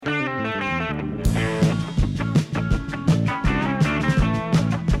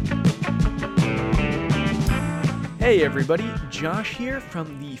Hey everybody, Josh here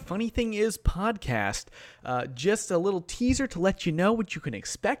from the Funny Thing Is podcast. Just a little teaser to let you know what you can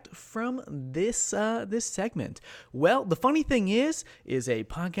expect from this segment. Well, the Funny Thing is a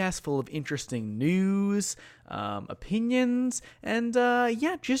podcast full of interesting news, opinions, and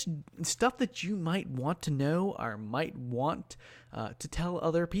just stuff that you might want to know or might want to tell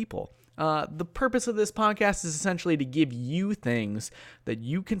other people. The purpose of this podcast is essentially to give you things that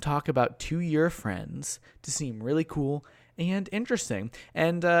you can talk about to your friends to seem really cool and interesting.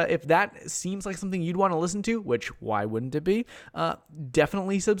 And if that seems like something you'd want to listen to, which why wouldn't it be,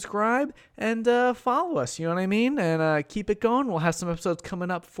 definitely subscribe and follow us, you know what I mean? And keep it going. We'll have some episodes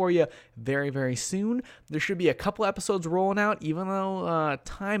coming up for you very, very soon. There should be a couple episodes rolling out, even though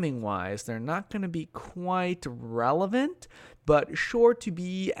timing-wise, they're not going to be quite relevant, but sure to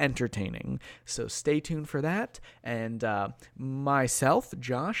be entertaining. So stay tuned for that. And myself,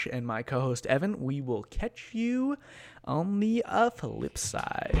 Josh, and my co-host, Evan, we will catch you on the flip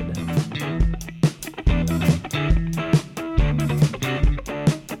side.